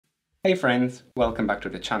Hey friends, welcome back to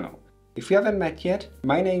the channel. If you haven't met yet,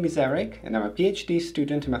 my name is Eric and I'm a PhD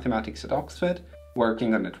student in mathematics at Oxford,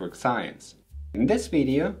 working on network science. In this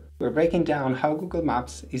video, we're breaking down how Google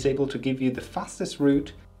Maps is able to give you the fastest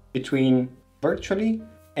route between virtually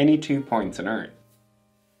any 2 points on Earth.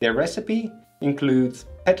 Their recipe includes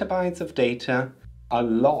petabytes of data, a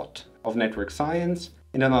lot of network science,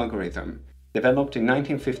 and an algorithm developed in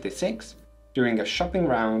 1956 during a shopping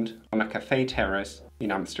round on a cafe terrace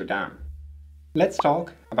in Amsterdam. Let's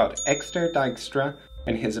talk about Dijkstra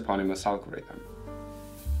and his eponymous algorithm.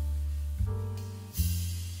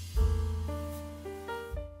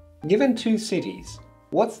 Given two cities,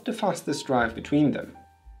 what's the fastest drive between them?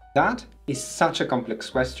 That is such a complex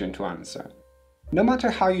question to answer. No matter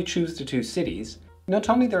how you choose the two cities, not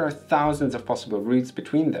only there are thousands of possible routes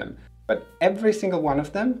between them, but every single one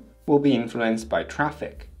of them will be influenced by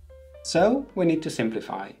traffic. So we need to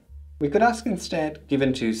simplify. We could ask instead,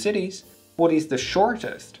 given two cities, what is the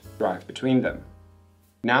shortest drive between them?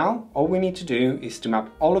 Now, all we need to do is to map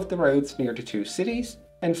all of the roads near the two cities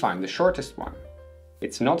and find the shortest one.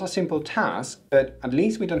 It's not a simple task, but at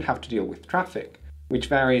least we don't have to deal with traffic, which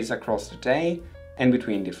varies across the day and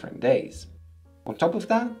between different days. On top of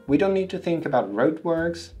that, we don't need to think about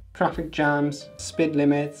roadworks, traffic jams, speed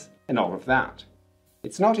limits, and all of that.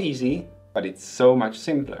 It's not easy, but it's so much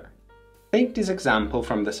simpler. Take this example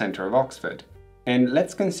from the center of Oxford, and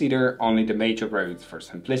let's consider only the major roads for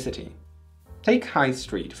simplicity. Take High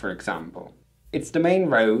Street, for example. It's the main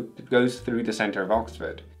road that goes through the center of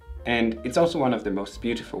Oxford, and it's also one of the most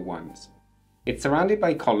beautiful ones. It's surrounded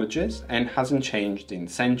by colleges and hasn't changed in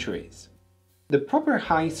centuries. The proper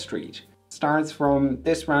High Street starts from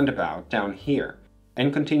this roundabout down here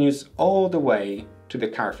and continues all the way to the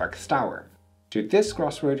Carfax Tower, to this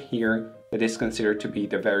crossroad here that is considered to be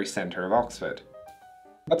the very center of Oxford.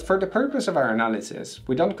 But for the purpose of our analysis,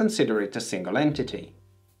 we don't consider it a single entity.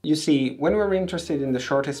 You see, when we're interested in the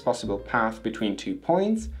shortest possible path between 2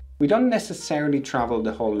 points, we don't necessarily travel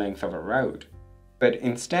the whole length of a road, but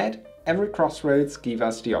instead, every crossroads give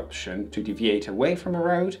us the option to deviate away from a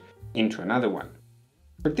road into another one.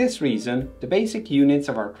 For this reason, the basic units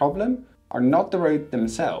of our problem are not the road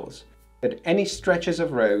themselves, but any stretches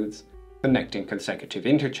of roads connecting consecutive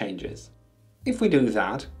interchanges. If we do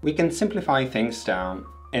that, we can simplify things down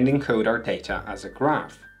and encode our data as a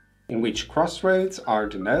graph, in which crossroads are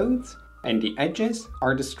the nodes and the edges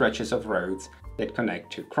are the stretches of roads that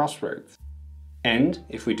connect to crossroads. And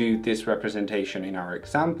if we do this representation in our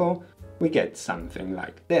example, we get something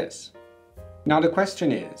like this. Now the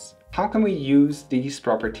question is, how can we use these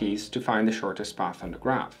properties to find the shortest path on the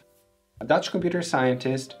graph? A Dutch computer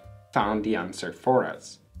scientist found the answer for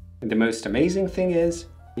us. And the most amazing thing is,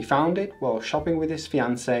 he found it while shopping with his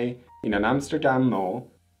fiancée in an Amsterdam mall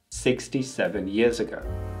 67 years ago.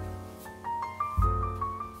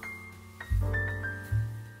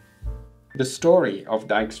 The story of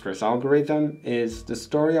Dijkstra's algorithm is the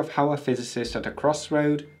story of how a physicist at a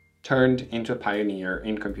crossroad turned into a pioneer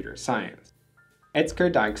in computer science.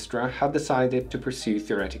 Dijkstra had decided to pursue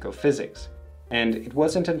theoretical physics, and it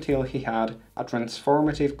wasn't until he had a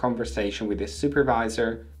transformative conversation with his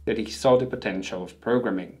supervisor that he saw the potential of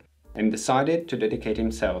programming and decided to dedicate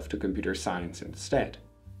himself to computer science instead.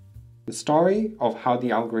 The story of how the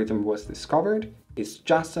algorithm was discovered is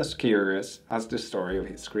just as curious as the story of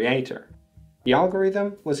its creator. The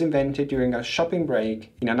algorithm was invented during a shopping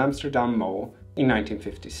break in an Amsterdam mall in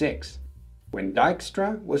 1956, when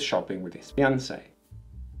Dijkstra was shopping with his fiancée.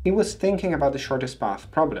 He was thinking about the shortest path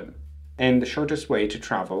problem and the shortest way to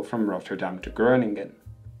travel from Rotterdam to Groningen.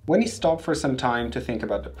 When he stopped for some time to think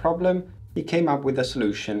about the problem, he came up with a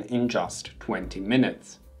solution in just 20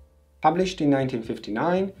 minutes. Published in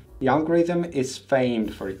 1959, the algorithm is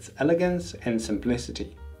famed for its elegance and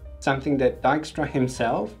simplicity, something that Dijkstra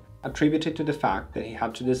himself attributed to the fact that he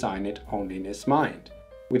had to design it only in his mind,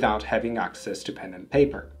 without having access to pen and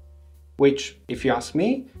paper. Which, if you ask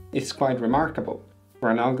me, is quite remarkable for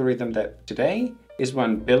an algorithm that today is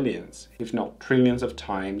run billions, if not trillions of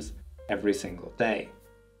times every single day.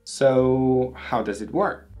 So how does it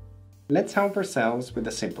work? Let's help ourselves with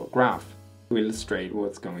a simple graph to illustrate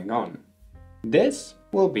what's going on. This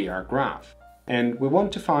will be our graph, and we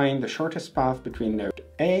want to find the shortest path between node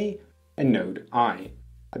A and node I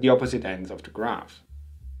at the opposite ends of the graph.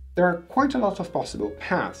 There are quite a lot of possible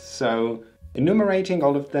paths, so enumerating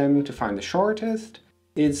all of them to find the shortest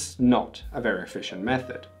is not a very efficient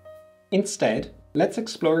method. Instead, let's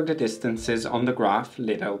explore the distances on the graph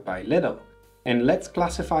little by little. And let's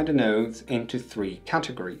classify the nodes into 3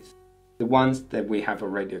 categories. The ones that we have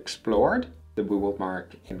already explored, that we will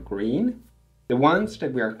mark in green, the ones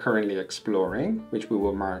that we are currently exploring, which we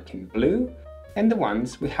will mark in blue, and the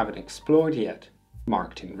ones we haven't explored yet,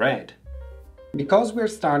 marked in red. Because we're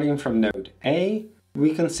starting from node A,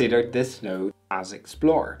 we consider this node as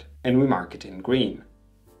explored, and we mark it in green.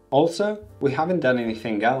 Also, we haven't done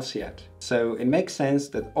anything else yet, so it makes sense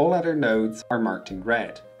that all other nodes are marked in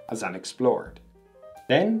red, as unexplored.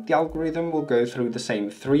 Then the algorithm will go through the same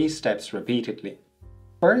 3 steps repeatedly.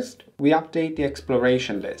 First, we update the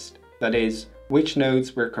exploration list, that is, which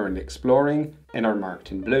nodes we're currently exploring and are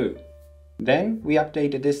marked in blue. Then we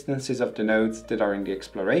update the distances of the nodes that are in the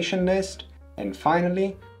exploration list, and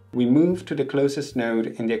finally, we move to the closest node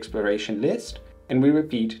in the exploration list and we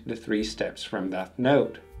repeat the 3 steps from that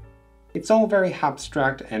node. It's all very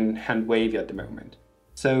abstract and hand-wavy at the moment,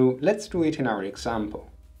 so let's do it in our example.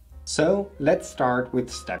 So let's start with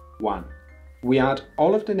step 1. We add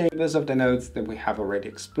all of the neighbors of the nodes that we have already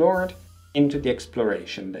explored into the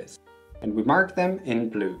exploration list, and we mark them in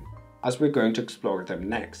blue, as we're going to explore them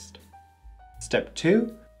next. Step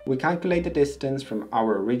 2. We calculate the distance from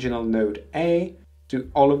our original node A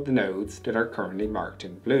to all of the nodes that are currently marked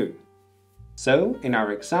in blue. So, in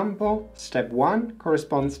our example, step 1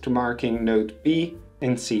 corresponds to marking node B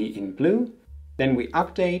and C in blue. Then we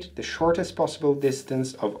update the shortest possible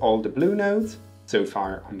distance of all the blue nodes, so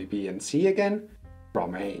far only B and C again,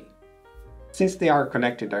 from A. Since they are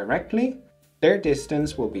connected directly, their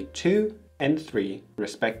distance will be 2 and 3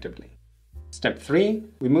 respectively. Step 3,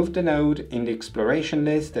 we move the node in the exploration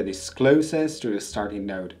list that is closest to the starting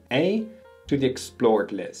node A to the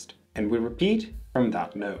explored list, and we repeat from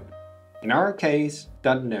that node. In our case,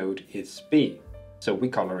 that node is B, so we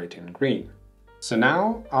color it in green. So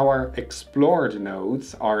now our explored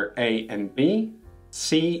nodes are A and B,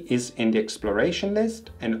 C is in the exploration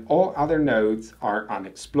list, and all other nodes are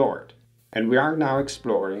unexplored. And we are now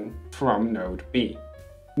exploring from node B.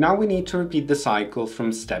 Now we need to repeat the cycle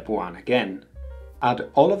from step 1 again. Add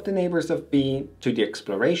all of the neighbors of B to the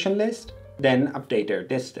exploration list, then update their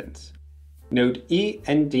distance. Node E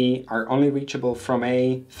and D are only reachable from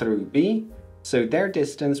A through B, so their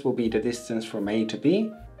distance will be the distance from A to B,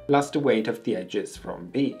 plus the weight of the edges from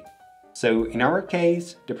B. So in our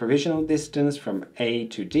case, the provisional distance from A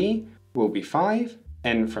to D will be 5,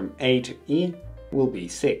 and from A to E will be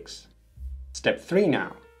 6. Step 3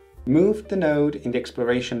 now. Move the node in the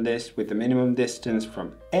exploration list with the minimum distance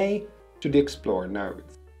from A to the explored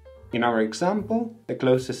nodes. In our example, the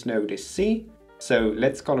closest node is C, so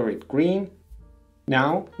let's color it green.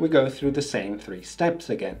 Now we go through the same 3 steps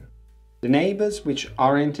again. The neighbors which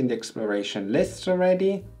aren't in the exploration lists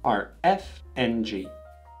already are F and G.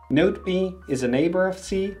 Node B is a neighbor of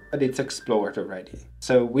C, but it's explored already,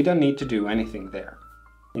 so we don't need to do anything there.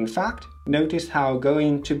 In fact, notice how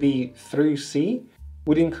going to B through C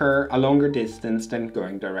would incur a longer distance than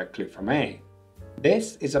going directly from A.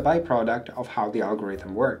 This is a byproduct of how the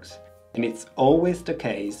algorithm works, and it's always the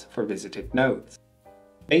case for visited nodes.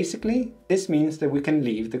 Basically, this means that we can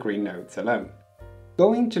leave the green nodes alone.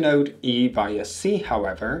 Going to node E via C,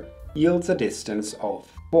 however, yields a distance of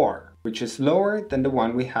 4, which is lower than the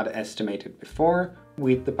one we had estimated before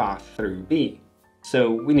with the path through B, so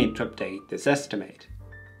we need to update this estimate.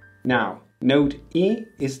 Now, node E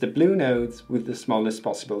is the blue nodes with the smallest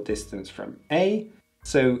possible distance from A,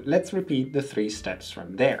 so let's repeat the 3 steps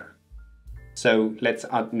from there. So let's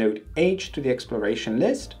add node H to the exploration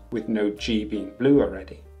list, with node G being blue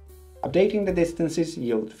already. Updating the distances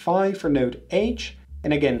yield 5 for node H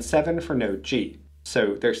and again 7 for node G,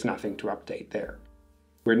 so there's nothing to update there.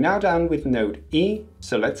 We're now done with node E,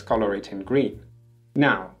 so let's color it in green.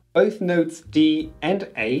 Now, both nodes D and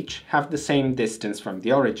H have the same distance from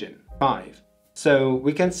the origin, 5, so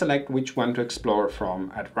we can select which one to explore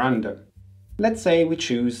from at random. Let's say we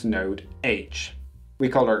choose node H. We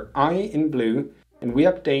color I in blue and we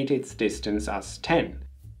update its distance as 10.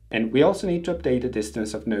 And we also need to update the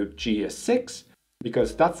distance of node G as 6,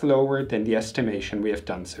 because that's lower than the estimation we have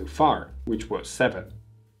done so far, which was 7.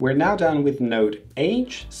 We're now done with node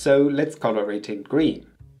H, so let's color it in green.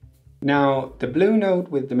 Now, the blue node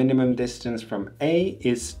with the minimum distance from A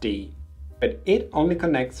is D, but it only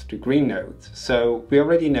connects to green nodes, so we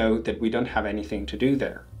already know that we don't have anything to do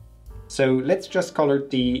there. So let's just color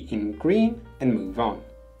D in green and move on.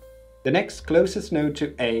 The next closest node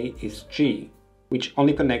to A is G, which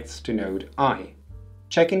only connects to node I.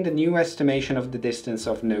 Checking the new estimation of the distance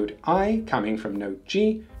of node I coming from node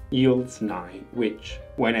G yields 9, which,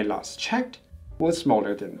 when I last checked, was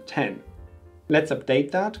smaller than 10. Let's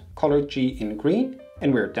update that, color G in green,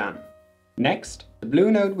 and we're done. Next, the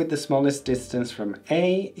blue node with the smallest distance from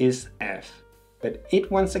A is F, but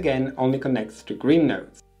it once again only connects to green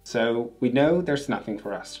nodes, so we know there's nothing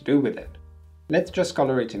for us to do with it. Let's just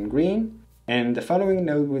color it in green, and the following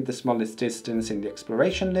node with the smallest distance in the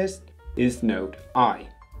exploration list is node I.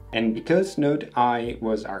 And because node I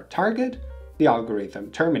was our target, the algorithm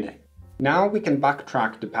terminates. Now we can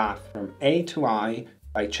backtrack the path from A to I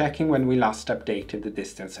by checking when we last updated the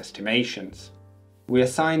distance estimations. We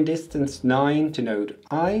assign distance 9 to node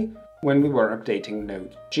I when we were updating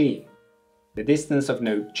node G. The distance of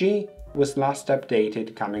node G was last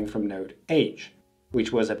updated coming from node H,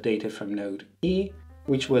 which was updated from node E,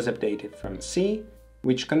 which was updated from C,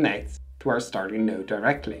 which connects to our starting node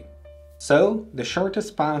directly. So the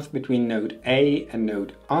shortest path between node A and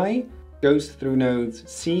node I goes through nodes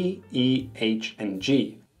C, E, H, and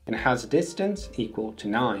G, and has a distance equal to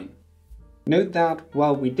 9. Note that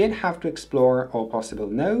while we did have to explore all possible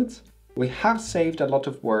nodes, we have saved a lot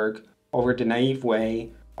of work over the naive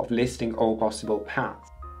way of listing all possible paths.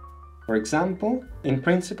 For example, in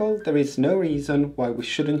principle, there is no reason why we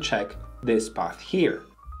shouldn't check this path here,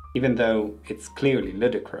 even though it's clearly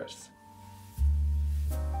ludicrous.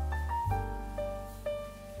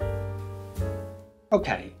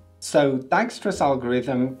 Okay, so Dijkstra's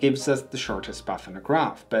algorithm gives us the shortest path on a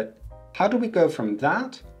graph, but how do we go from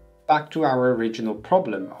that back to our original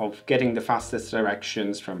problem of getting the fastest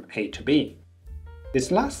directions from A to B?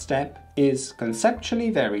 This last step is conceptually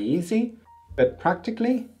very easy, but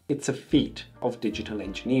practically it's a feat of digital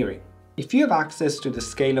engineering. If you have access to the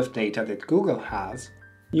scale of data that Google has,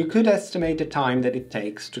 you could estimate the time that it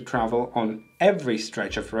takes to travel on every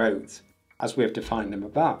stretch of roads, as we have defined them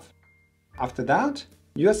above. After that,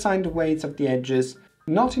 you assign the weights of the edges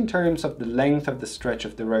not in terms of the length of the stretch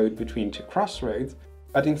of the road between two crossroads,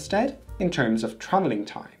 but instead in terms of traveling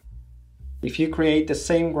time. If you create the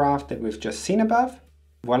same graph that we've just seen above,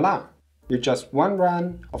 voila! You're just one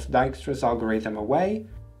run of Dijkstra's algorithm away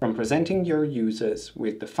from presenting your users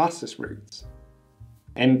with the fastest routes.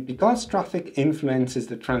 And because traffic influences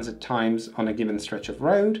the transit times on a given stretch of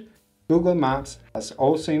road, Google Maps has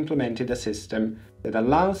also implemented a system that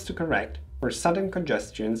allows to correct for sudden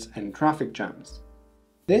congestions and traffic jams.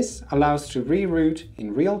 This allows to reroute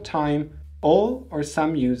in real time all or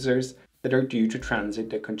some users that are due to transit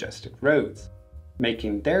the congested roads,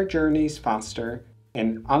 making their journeys faster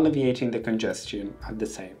and alleviating the congestion at the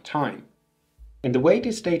same time. And the way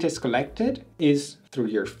this data is collected is through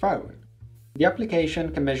your phone. The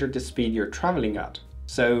application can measure the speed you're traveling at,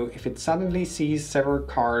 so if it suddenly sees several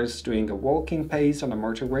cars doing a walking pace on a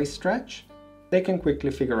motorway stretch, they can quickly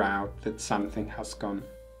figure out that something has gone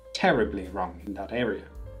terribly wrong in that area.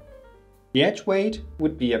 The edge weight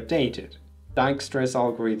would be updated, Dijkstra's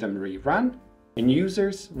algorithm rerun, and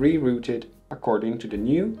users rerouted according to the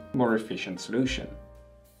new, more efficient solution.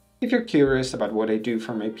 If you're curious about what I do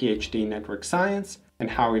for my PhD in network science and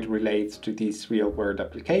how it relates to these real-world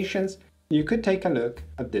applications, you could take a look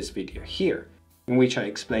at this video here, in which I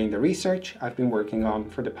explain the research I've been working on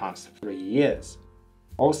for the past 3 years.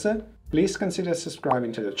 Also, please consider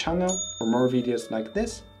subscribing to the channel for more videos like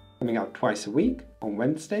this, coming out twice a week on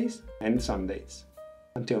Wednesdays and Sundays.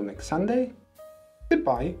 Until next Sunday,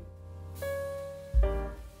 goodbye!